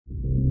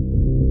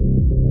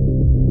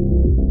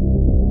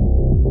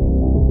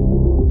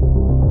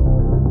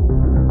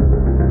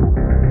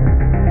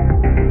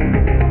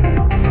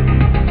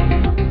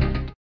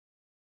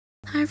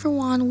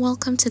everyone,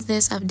 welcome to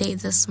this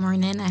update this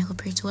morning. I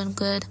hope you're doing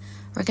good.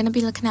 We're going to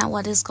be looking at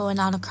what is going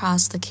on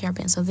across the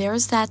Caribbean. So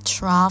there's that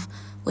trough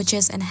which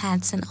is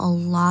enhancing a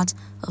lot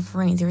of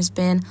rain. There's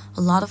been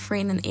a lot of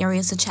rain in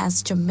areas such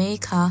as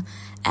Jamaica,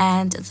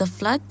 and the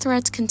flood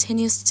threat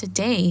continues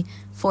today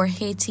for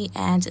Haiti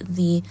and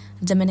the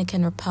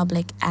Dominican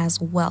Republic as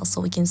well.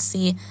 So we can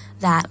see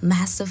that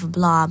massive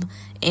blob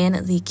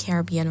in the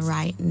Caribbean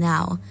right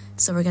now.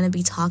 So we're going to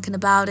be talking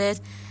about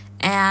it,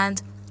 and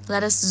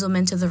let us zoom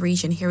into the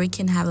region. Here we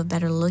can have a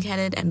better look at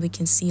it, and we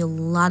can see a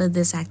lot of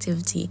this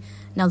activity.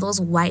 Now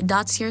those white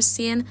dots you're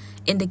seeing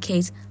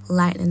indicate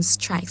lightning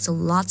strikes. So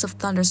lots of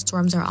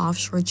thunderstorms are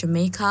offshore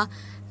Jamaica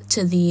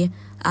to the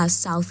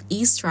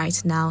southeast right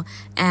now,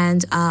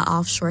 and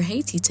offshore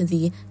Haiti to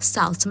the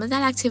south. Some of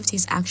that activity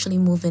is actually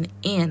moving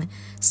in.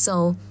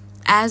 So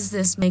as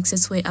this makes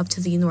its way up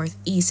to the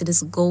northeast, it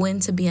is going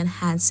to be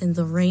enhancing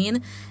the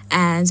rain,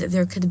 and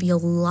there could be a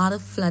lot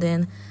of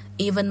flooding,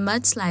 even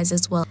mudslides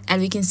as well.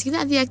 And we can see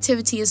that the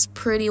activity is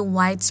pretty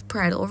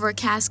widespread.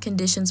 Overcast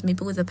conditions,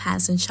 maybe with a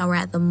passing shower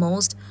at the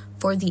most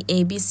for the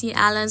ABC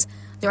Islands.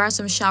 There are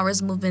some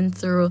showers moving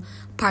through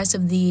parts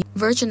of the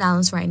Virgin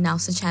Islands right now,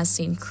 such as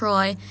St.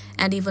 Croix,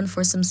 and even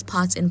for some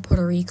spots in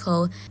Puerto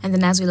Rico. And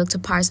then as we look to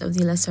parts of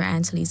the Lesser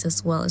Antilles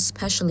as well,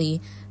 especially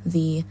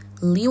the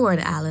Leeward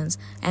Islands.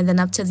 And then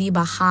up to the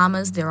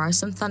Bahamas, there are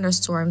some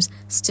thunderstorms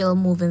still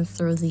moving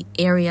through the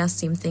area.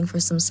 Same thing for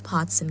some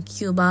spots in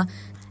Cuba.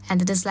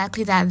 And it is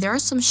likely that there are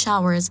some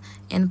showers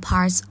in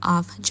parts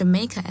of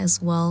Jamaica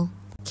as well.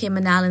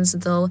 Cayman Islands,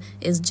 though,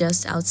 is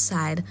just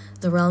outside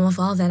the realm of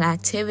all that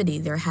activity.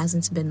 There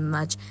hasn't been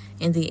much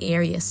in the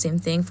area. Same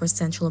thing for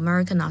Central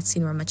America, not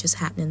seeing where much is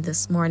happening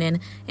this morning.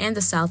 And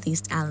the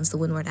Southeast Islands, the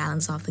Windward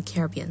Islands of the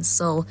Caribbean.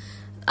 So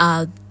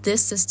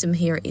this system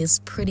here is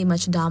pretty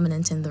much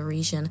dominant in the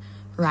region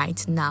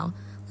right now.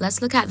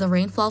 Let's look at the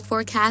rainfall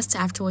forecast,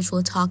 after which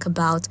we'll talk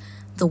about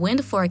the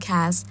wind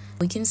forecast.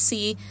 We can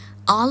see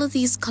all of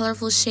these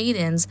colorful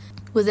shadings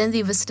within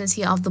the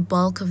vicinity of the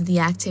bulk of the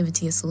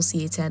activity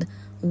associated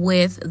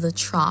with the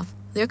trough.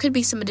 There could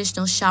be some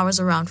additional showers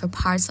around for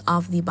parts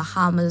of the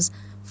Bahamas,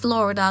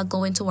 Florida,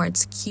 going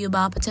towards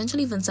Cuba,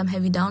 potentially even some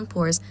heavy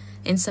downpours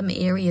in some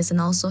areas,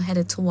 and also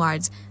headed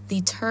towards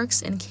the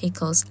Turks and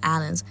Caicos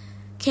Islands.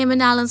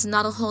 Cayman Islands,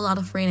 not a whole lot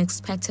of rain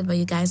expected, but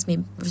you guys may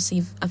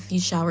receive a few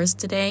showers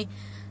today.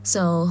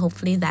 So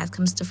hopefully that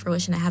comes to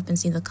fruition. I have been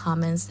seeing the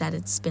comments that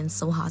it's been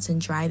so hot and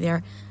dry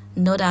there.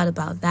 No doubt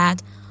about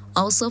that.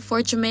 Also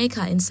for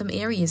Jamaica, in some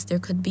areas, there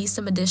could be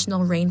some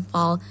additional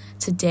rainfall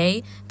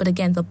today. But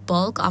again, the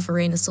bulk of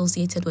rain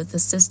associated with the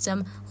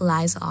system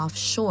lies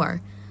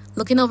offshore.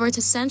 Looking over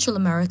to Central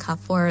America,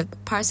 for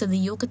parts of the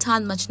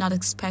Yucatan, much not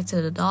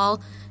expected at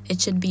all. It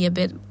should be a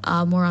bit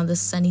more on the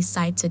sunny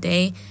side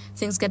today.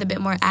 Things get a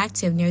bit more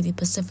active near the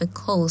Pacific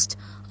coast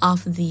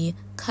of the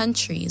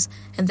countries.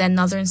 And then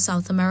Northern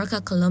South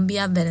America,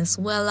 Colombia,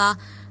 Venezuela,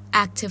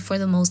 active for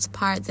the most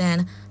part.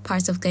 Then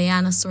parts of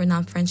Guyana,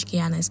 Suriname, French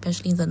Guiana,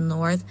 especially in the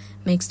north,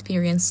 may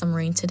experience some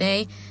rain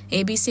today.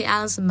 ABC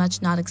Islands,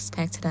 much not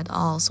expected at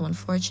all. So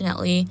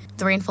unfortunately,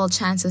 the rainfall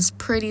chance is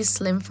pretty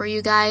slim for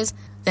you guys.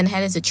 Then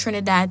headed to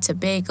Trinidad,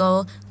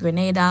 Tobago,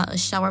 Grenada, a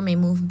shower may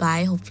move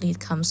by. Hopefully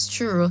it comes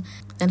true.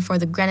 Then for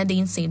the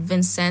Grenadines, St.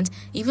 Vincent,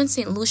 even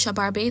St. Lucia,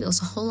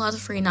 Barbados, a whole lot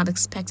of rain not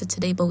expected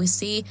today. But we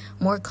see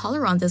more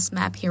color on this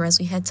map here as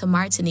we head to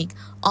Martinique,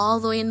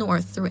 all the way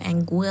north through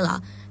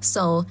Anguilla.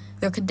 So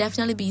there could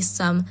definitely be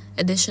some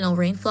additional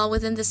rainfall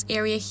within this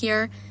area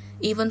here.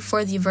 Even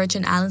for the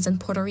Virgin Islands and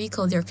Puerto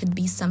Rico, there could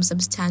be some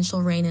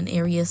substantial rain in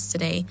areas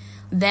today.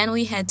 Then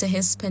we head to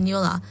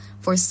Hispaniola.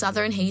 For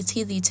southern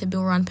Haiti, the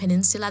Tiburon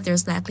Peninsula,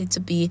 there's likely to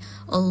be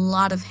a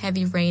lot of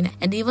heavy rain.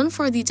 And even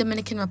for the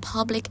Dominican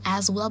Republic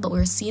as well, but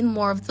we're seeing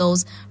more of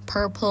those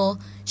purple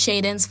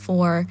shadings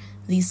for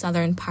the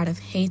southern part of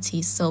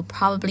Haiti. So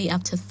probably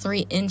up to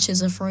 3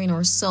 inches of rain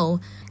or so.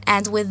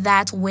 And with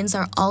that, winds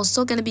are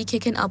also going to be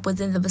kicking up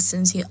within the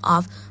vicinity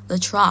of the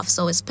trough.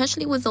 So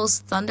especially with those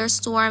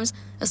thunderstorms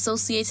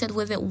associated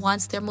with it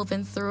once they're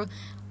moving through,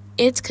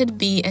 it could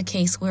be a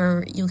case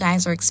where you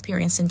guys are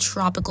experiencing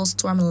tropical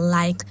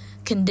storm-like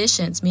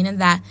conditions, meaning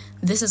that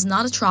this is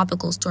not a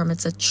tropical storm,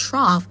 it's a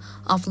trough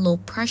of low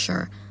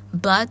pressure.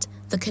 But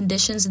the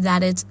conditions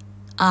that it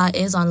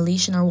is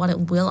unleashing, or what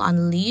it will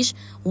unleash,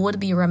 would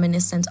be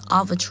reminiscent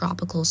of a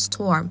tropical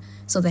storm.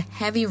 So the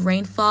heavy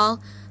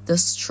rainfall, the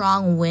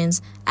strong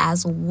winds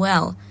as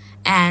well.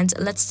 And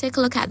let's take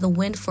a look at the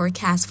wind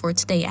forecast for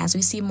today. As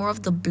we see more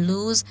of the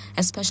blues,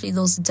 especially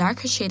those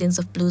darker shadings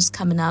of blues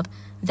coming up,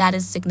 that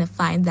is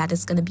signifying that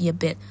it's going to be a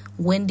bit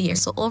windier.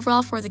 So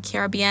overall for the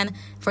Caribbean,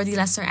 for the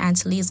Lesser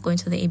Antilles, going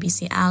to the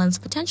ABC Islands,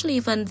 potentially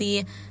even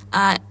the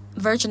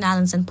Virgin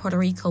Islands and Puerto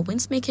Rico,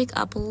 winds may kick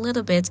up a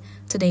little bit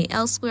today.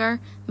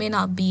 Elsewhere, may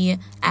not be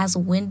as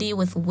windy,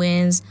 with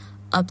winds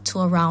up to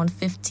around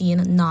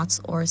 15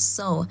 knots or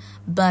so.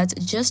 But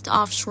just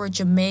offshore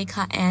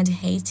Jamaica and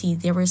Haiti,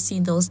 they were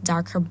seeing those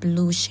darker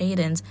blue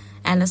shadings.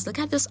 And let's look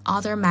at this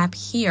other map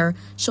here,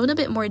 showing a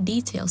bit more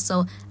detail.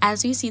 So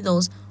as you see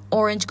those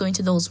orange going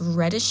to those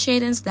reddish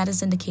shadings, that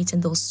is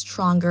indicating those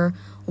stronger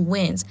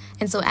winds.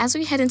 And so as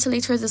we head into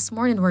later this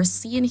morning, we're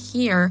seeing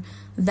here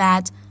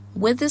that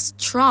with this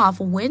trough,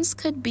 winds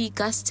could be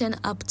gusting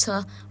up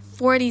to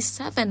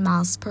 47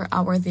 miles per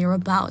hour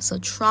thereabouts. So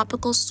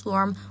tropical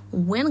storm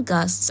wind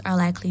gusts are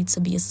likely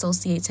to be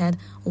associated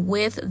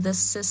with the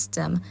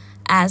system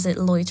as it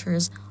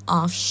loiters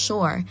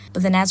offshore.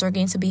 But then as we're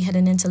going to be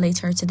heading into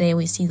later today,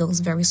 we see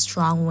those very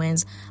strong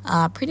winds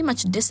pretty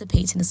much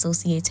dissipating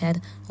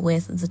associated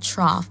with the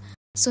trough.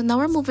 So now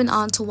we're moving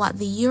on to what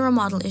the Euro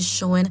model is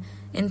showing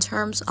in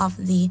terms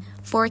of the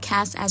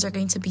forecast as we're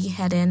going to be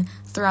heading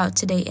throughout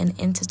today and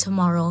into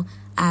tomorrow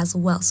as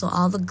well. So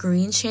all the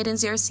green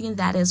shadings you're seeing,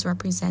 that is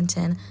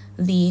representing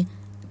the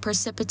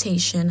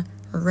precipitation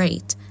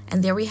rate.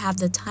 And there we have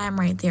the time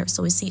right there.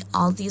 So we see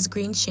all these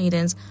green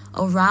shadings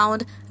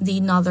around the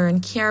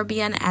Northern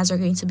Caribbean as we're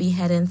going to be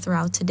heading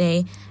throughout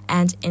today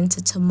and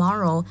into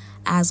tomorrow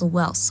as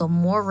well. So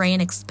more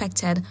rain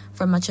expected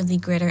for much of the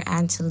Greater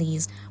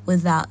Antilles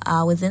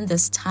within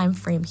this time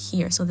frame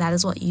here. So that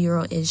is what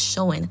Euro is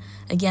showing.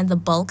 Again, the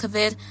bulk of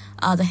it,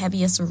 the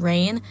heaviest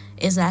rain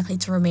is likely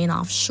to remain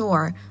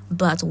offshore.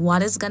 But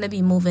what is going to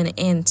be moving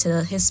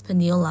into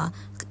Hispaniola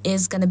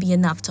is going to be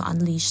enough to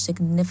unleash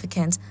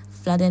significant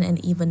flooding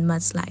and even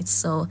mudslides.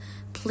 So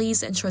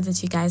please ensure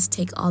that you guys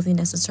take all the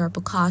necessary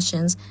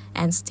precautions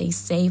and stay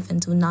safe and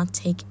do not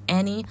take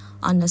any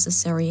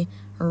unnecessary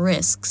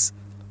risks.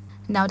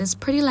 Now, it is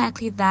pretty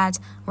likely that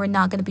we're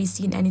not going to be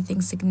seeing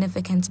anything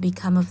significant to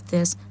become of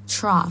this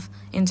trough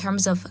in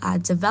terms of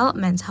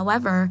development.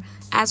 However,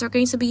 as we're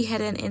going to be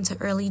heading into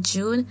early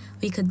June,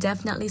 we could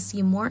definitely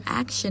see more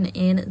action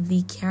in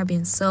the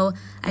Caribbean. So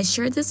I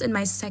shared this in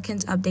my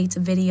second update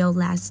video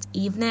last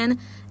evening,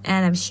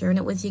 and I'm sharing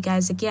it with you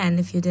guys again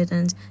if you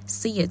didn't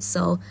see it.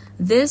 So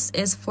this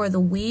is for the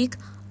week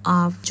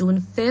of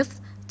June 5th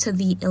to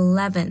the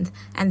 11th,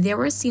 and there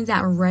we're seeing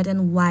that red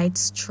and white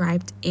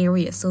striped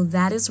area. So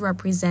that is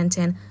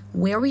representing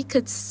where we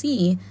could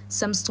see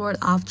some sort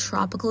of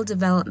tropical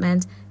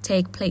development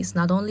take place.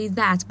 Not only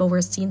that, but we're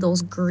seeing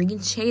those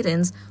green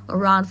shadings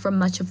around for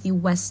much of the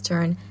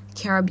Western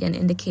Caribbean,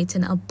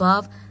 indicating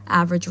above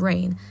average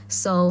rain.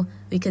 So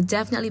we could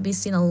definitely be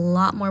seeing a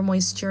lot more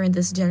moisture in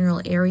this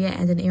general area,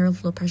 and an aerial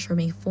flow pressure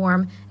may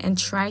form and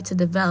try to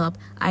develop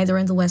either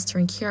in the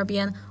Western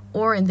Caribbean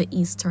or in the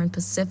Eastern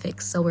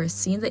Pacific. So we're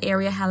seeing the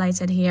area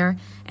highlighted here,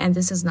 and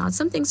this is not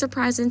something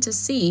surprising to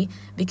see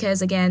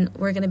because, again,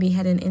 we're going to be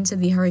heading into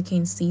the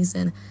hurricane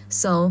season.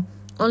 So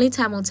only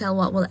time will tell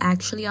what will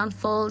actually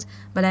unfold,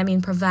 but I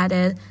mean,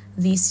 provided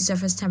the sea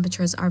surface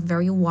temperatures are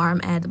very warm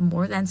and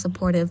more than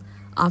supportive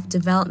of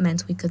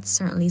development, we could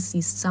certainly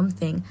see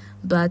something.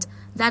 But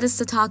that is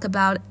to talk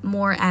about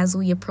more as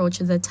we approach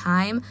the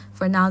time.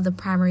 For now, the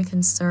primary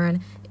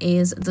concern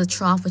is the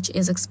trough, which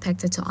is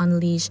expected to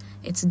unleash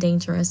its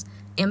dangerous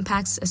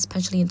impacts,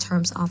 especially in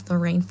terms of the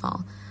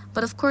rainfall.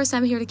 But of course,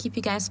 I'm here to keep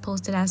you guys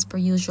posted as per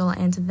usual,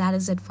 and that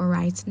is it for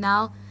right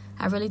now.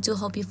 I really do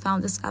hope you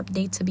found this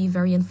update to be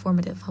very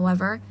informative.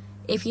 However,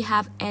 if you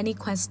have any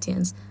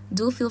questions,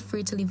 do feel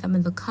free to leave them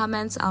in the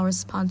comments. I'll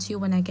respond to you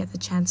when I get the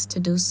chance to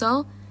do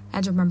so.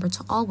 And remember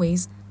to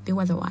always be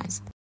weatherwise.